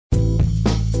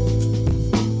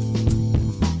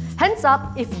Hands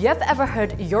up if you have ever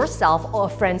heard yourself or a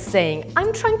friend saying,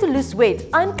 "I'm trying to lose weight,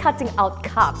 I'm cutting out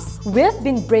carbs." We have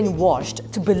been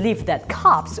brainwashed to believe that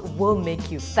carbs will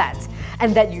make you fat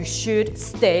and that you should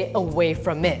stay away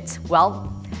from it.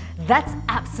 Well, that's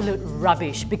absolute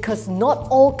rubbish because not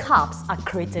all carbs are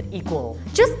created equal.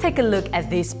 Just take a look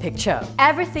at this picture.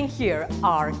 Everything here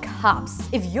are carbs.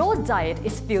 If your diet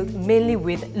is filled mainly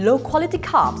with low-quality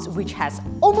carbs, which has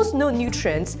almost no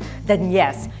nutrients, then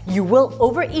yes, you will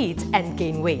overeat and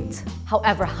gain weight.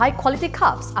 However, high-quality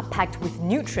carbs are packed with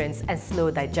nutrients and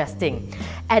slow digesting.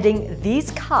 Adding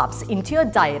these carbs into your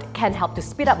diet can help to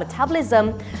speed up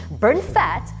metabolism, burn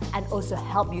fat, and also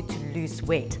help you to lose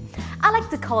weight. I like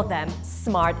to call them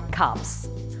SMART CARBS.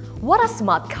 What are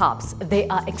SMART CARBS? They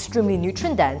are extremely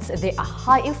nutrient-dense, they are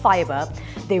high in fiber,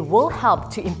 they will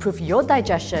help to improve your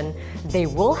digestion, they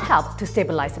will help to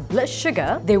stabilize blood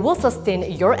sugar, they will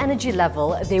sustain your energy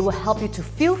level, they will help you to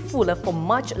feel fuller for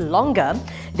much longer,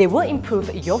 they will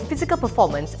improve your physical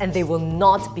performance, and they will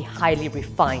not be highly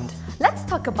refined. Let's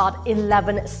talk about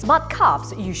 11 SMART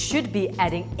CARBS you should be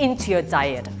adding into your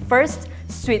diet. First,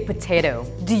 sweet potato.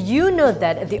 Do you know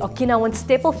that the Okinawan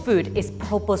staple food is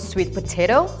purple sweet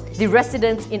potato? The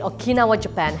residents in Okinawa,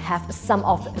 Japan have some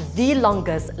of the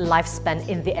longest lifespan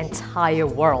in the entire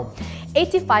world.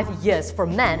 85 years for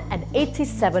men and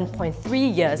 87.3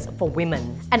 years for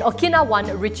women. An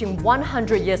Okinawan reaching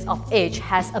 100 years of age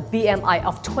has a BMI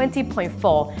of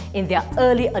 20.4 in their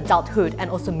early adulthood and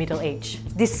also middle age.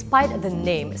 Despite the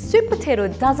name, sweet potato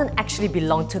doesn't actually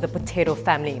belong to the potato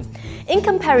family. In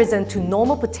comparison to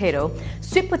normal potato,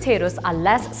 sweet potatoes are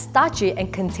less starchy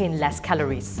and contain less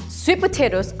calories. Sweet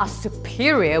potatoes are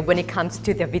superior when it comes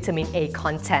to their vitamin A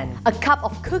content. A cup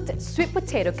of cooked sweet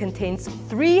potato contains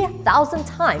 3,000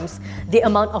 times the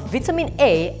amount of vitamin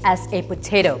A as a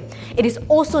potato. It is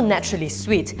also naturally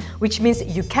sweet, which means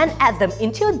you can add them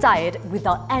into your diet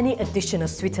without any additional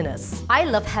sweeteners. I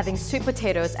love having sweet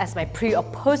potatoes as my pre or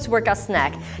post-workout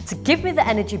snack to give me the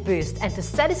energy boost and to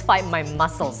satisfy my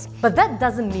muscles. But that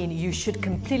doesn't mean you should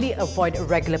completely avoid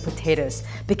regular potatoes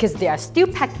because they are still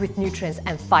packed with nutrients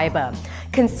and fiber.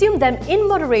 Consume them in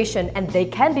moderation and they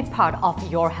can be part of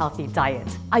your healthy diet.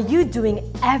 Are you doing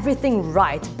everything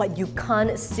right but you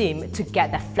can't seem to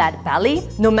get that flat belly?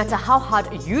 No matter how hard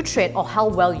you train or how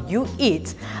well you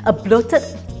eat, a bloated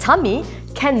tummy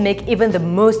can make even the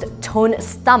most toned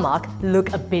stomach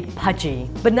look a bit pudgy.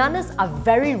 Bananas are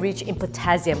very rich in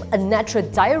potassium, a natural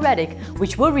diuretic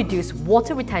which will reduce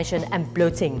water retention and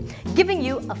bloating, giving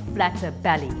you a flatter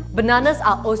belly. Bananas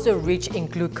are also rich in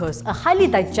glucose, a highly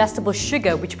digestible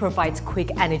sugar which provides quick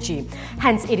energy.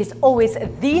 Hence, it is always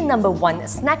the #1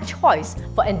 snack choice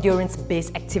for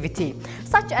endurance-based activity,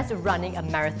 such as running a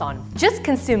marathon. Just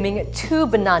consuming 2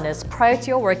 bananas prior to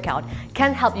your workout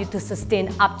can help you to sustain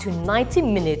up to 90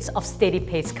 minutes of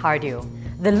steady-paced cardio.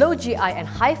 The low GI and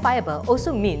high fiber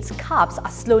also means carbs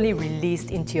are slowly released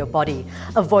into your body,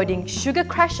 avoiding sugar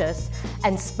crashes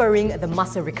and spurring the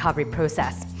muscle recovery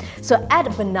process. So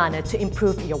add banana to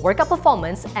improve your workout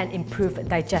performance and improve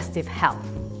digestive health.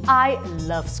 I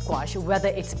love squash, whether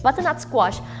it's butternut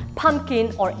squash,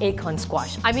 pumpkin or acorn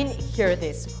squash. I mean, hear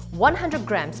this. 100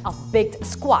 grams of baked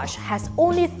squash has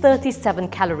only 37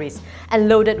 calories and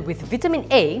loaded with vitamin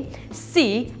A,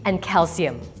 C and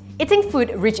calcium. Eating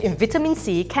food rich in vitamin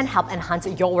C can help enhance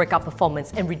your workout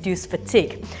performance and reduce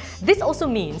fatigue. This also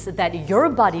means that your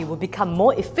body will become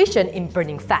more efficient in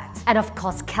burning fat. And of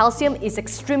course, calcium is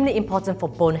extremely important for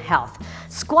bone health.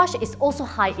 Squash is also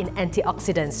high in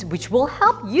antioxidants, which will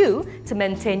help you to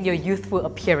maintain your youthful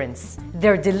appearance.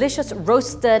 They're delicious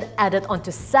roasted, added onto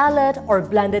salad, or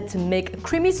blended to make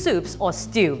creamy soups or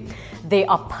stew. They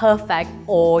are perfect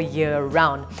all year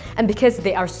round. And because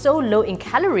they are so low in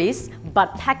calories,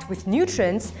 but packed with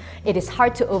nutrients, it is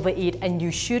hard to overeat and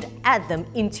you should add them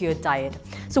into your diet.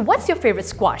 So what's your favorite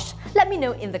squash? Let me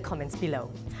know in the comments below.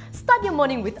 Start your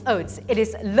morning with oats. It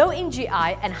is low in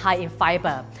GI and high in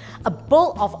fiber. A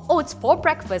bowl of oats for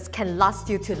breakfast can last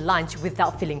you to lunch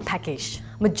without feeling peckish.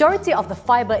 Majority of the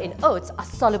fiber in oats are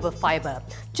soluble fiber.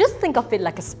 Just think of it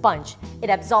like a sponge. It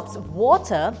absorbs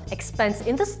water, expands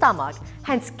in the stomach,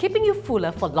 hence keeping you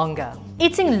fuller for longer.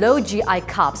 Eating low GI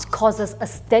carbs causes a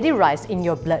steady rise in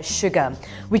your blood sugar,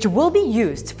 which will be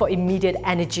used for immediate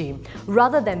energy,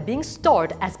 rather than being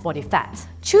stored as body fat.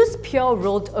 Choose pure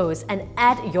rolled oats and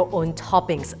add your own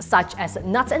toppings, such as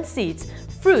nuts and seeds,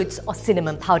 fruits or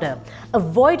cinnamon powder.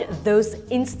 Avoid those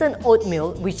instant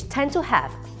oatmeal which tend to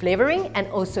have flavoring and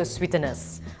also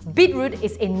sweeteners. Beetroot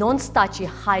is a non-starchy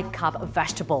high-carb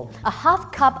vegetable. A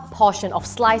half-cup portion of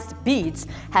sliced beets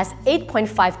has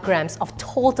 8.5 grams of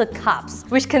total carbs,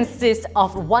 which consists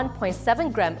of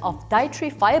 1.7 grams of dietary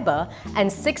fiber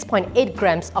and 6.8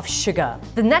 grams of sugar.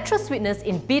 The natural sweetness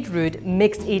in beetroot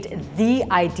makes it the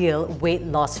ideal weight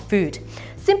loss food.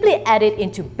 Simply add it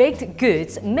into baked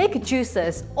goods, make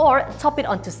juices, or top it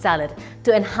onto salad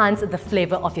to enhance the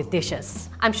flavor of your dishes.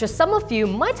 I'm sure some of you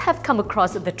might have come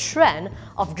across the trend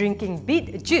of drinking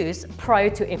beet juice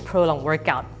prior to a prolonged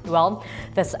workout. Well,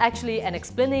 there's actually an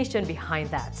explanation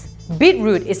behind that.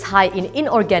 Beetroot is high in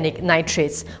inorganic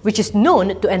nitrates, which is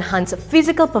known to enhance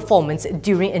physical performance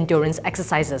during endurance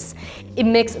exercises. It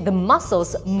makes the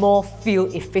muscles more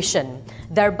fuel efficient,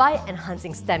 thereby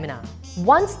enhancing stamina.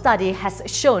 One study has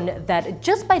shown that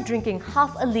just by drinking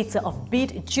half a liter of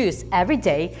beet juice every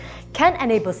day can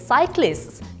enable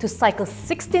cyclists to cycle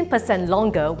 16%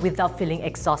 longer without feeling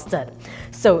exhausted.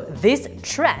 So this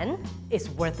trend is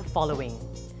worth following.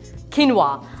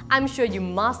 Quinoa. I'm sure you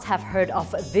must have heard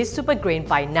of this super grain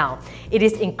by now. It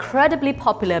is incredibly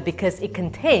popular because it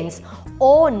contains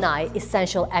all 9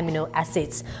 essential amino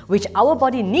acids, which our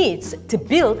body needs to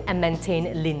build and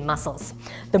maintain lean muscles.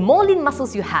 The more lean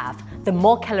muscles you have, the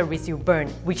more calories you burn,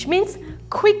 which means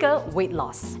quicker weight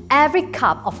loss. Every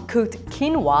cup of cooked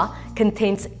quinoa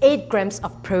contains 8 grams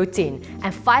of protein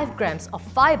and 5 grams of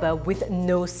fiber with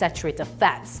no saturated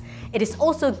fats. It is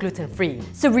also gluten-free.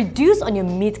 So reduce on your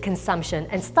meat consumption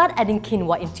and start adding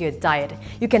quinoa into your diet.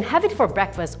 You can have it for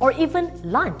breakfast or even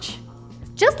lunch.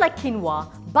 Just like quinoa,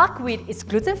 buckwheat is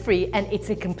gluten-free and it's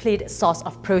a complete source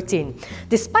of protein.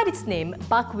 Despite its name,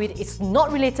 buckwheat is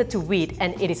not related to wheat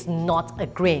and it is not a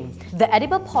grain. The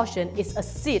edible portion is a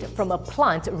seed from a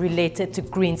plant related to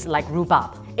greens like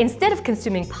rhubarb. Instead of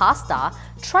consuming pasta,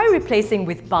 try replacing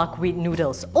with buckwheat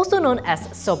noodles, also known as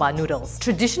soba noodles.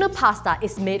 Traditional pasta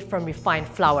is made from refined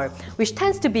flour, which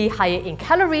tends to be higher in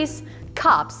calories,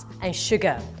 carbs, and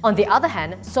sugar. On the other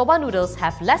hand, soba noodles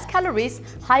have less calories,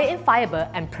 higher in fiber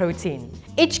and protein.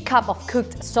 Each cup of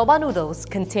cooked soba noodles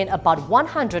contain about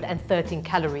 113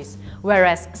 calories,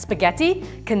 whereas spaghetti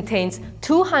contains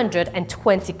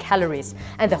 220 calories,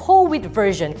 and the whole wheat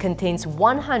version contains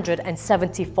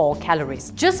 174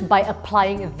 calories. Just by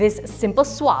applying this simple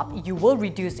swap, you will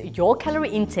reduce your calorie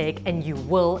intake and you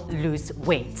will lose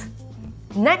weight.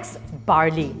 Next,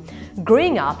 barley.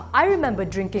 Growing up, I remember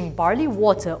drinking barley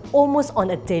water almost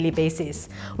on a daily basis.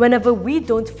 Whenever we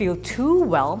don't feel too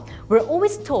well, we're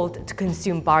always told to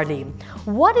consume barley.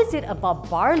 What is it about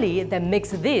barley that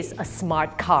makes this a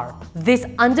smart carb? This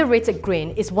underrated grain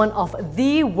is one of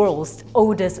the world's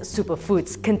oldest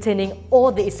superfoods, containing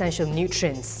all the essential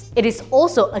nutrients. It is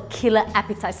also a killer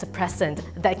appetite suppressant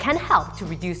that can help to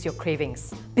reduce your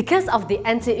cravings. Because of the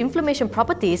anti-inflammation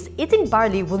properties, eating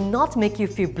barley will not make you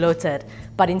feel bloated,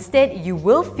 but instead you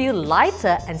will feel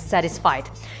lighter and satisfied.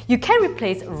 You can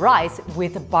replace rice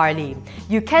with barley.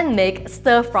 You can make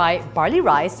stir-fry barley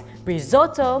rice,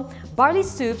 risotto, barley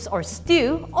soups or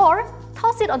stew, or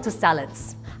toss it onto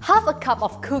salads. Half a cup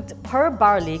of cooked pearl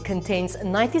barley contains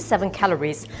 97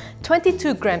 calories,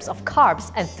 22 grams of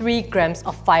carbs, and 3 grams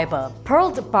of fiber.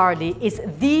 Pearled barley is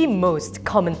the most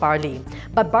common barley,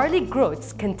 but barley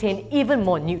groats contain even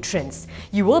more nutrients.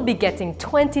 You will be getting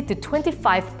 20 to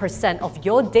 25% of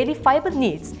your daily fiber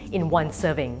needs in one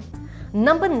serving.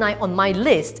 Number 9 on my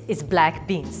list is black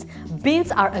beans.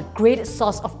 Beans are a great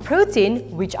source of protein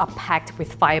which are packed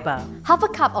with fiber. Half a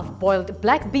cup of boiled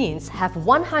black beans have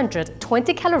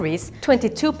 120 calories,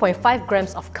 22.5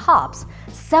 grams of carbs,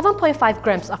 7.5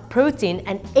 grams of protein,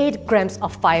 and 8 grams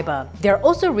of fiber. They are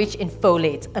also rich in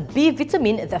folate, a B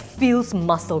vitamin that fuels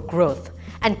muscle growth,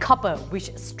 and copper,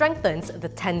 which strengthens the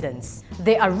tendons.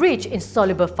 They are rich in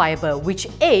soluble fiber, which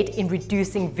aid in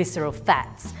reducing visceral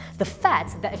fats, the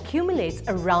fats that accumulate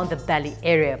around the belly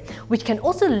area, which can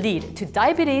also lead to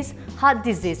diabetes, heart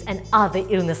disease, and other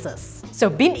illnesses. So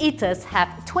bean eaters have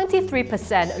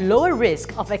 23% lower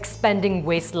risk of expanding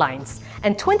waistlines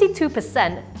and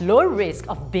 22% lower risk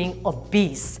of being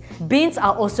obese. Beans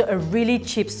are also a really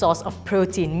cheap source of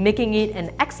protein, making it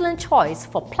an excellent choice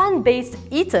for plant-based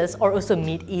eaters or also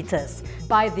meat eaters.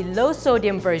 Buy the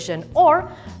low-sodium version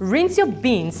or rinse your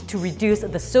beans to reduce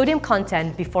the sodium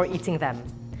content before eating them.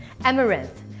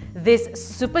 Amaranth. This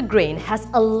super grain has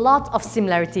a lot of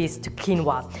similarities to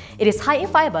quinoa. It is high in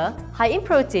fiber, high in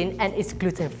protein, and is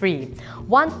gluten-free.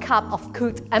 1 cup of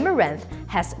cooked amaranth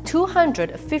has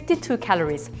 252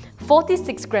 calories,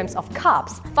 46 grams of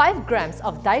carbs, 5 grams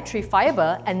of dietary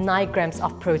fiber, and 9 grams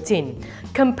of protein.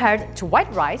 Compared to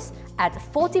white rice, at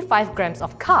 45 grams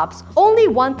of carbs, only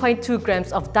 1.2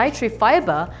 grams of dietary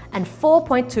fiber, and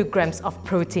 4.2 grams of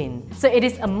protein. So it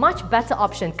is a much better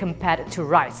option compared to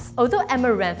rice. Although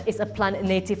amaranth is a plant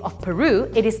native of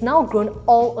Peru, it is now grown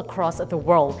all across the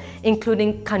world,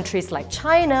 including countries like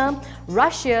China,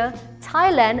 Russia,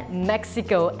 Thailand,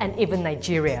 Mexico, and even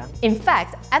Nigeria. In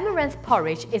fact, amaranth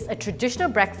porridge is a traditional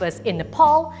breakfast in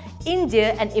Nepal,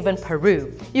 India, and even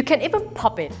Peru. You can even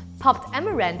pop it. Popped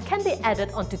amaranth can be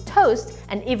added onto toast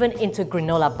and even into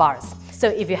granola bars. So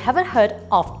if you haven't heard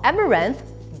of amaranth,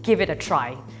 give it a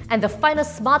try. And the final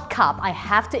smart carb I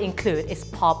have to include is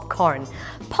popcorn.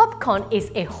 Popcorn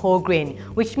is a whole grain,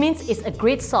 which means it's a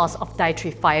great source of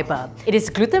dietary fiber. It is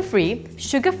gluten-free,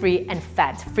 sugar-free, and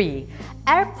fat-free.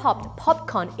 Air-popped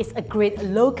popcorn is a great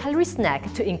low-calorie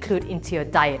snack to include into your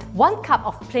diet. 1 cup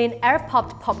of plain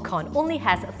air-popped popcorn only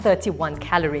has 31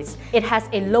 calories. It has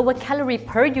a lower calorie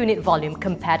per unit volume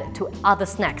compared to other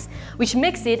snacks, which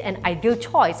makes it an ideal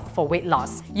choice for weight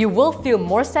loss. You will feel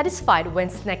more satisfied when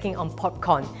snacking on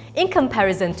popcorn, in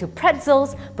comparison to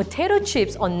pretzels, potato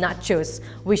chips, or nachos,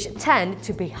 which tend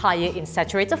to be higher in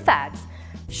saturated fats,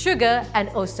 sugar, and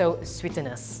also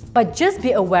sweeteners. But just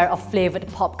be aware of flavored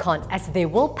popcorn, as they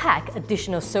will pack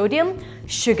additional sodium,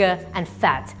 sugar, and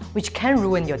fat, which can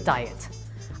ruin your diet.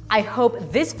 I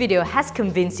hope this video has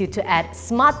convinced you to add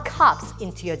smart carbs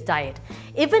into your diet.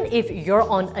 Even if you're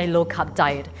on a low-carb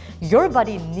diet, your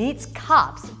body needs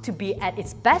carbs to be at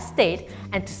its best state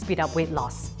and to speed up weight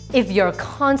loss. If you're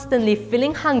constantly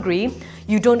feeling hungry,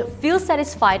 you don't feel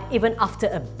satisfied even after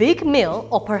a big meal,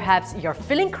 or perhaps you're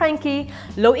feeling cranky,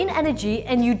 low in energy,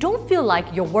 and you don't feel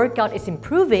like your workout is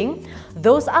improving,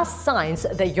 those are signs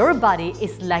that your body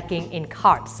is lacking in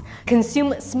carbs.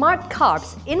 Consume smart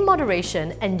carbs in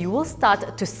moderation and you will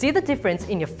start to see the difference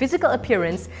in your physical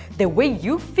appearance, the way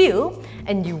you feel,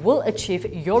 and you will achieve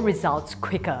your results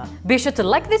quicker. Be sure to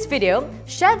like this video,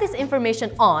 share this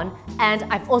information on, and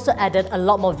I've also added a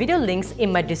lot more video links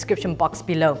in my description box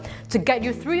below to guide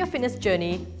you through your fitness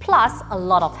journey, plus a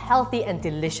lot of healthy and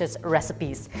delicious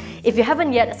recipes. If you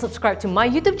haven't yet subscribed to my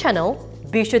YouTube channel,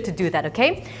 be sure to do that,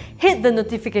 okay? Hit the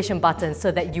notification button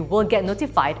so that you will get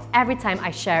notified every time I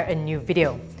share a new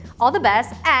video. All the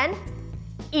best and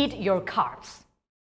eat your carbs!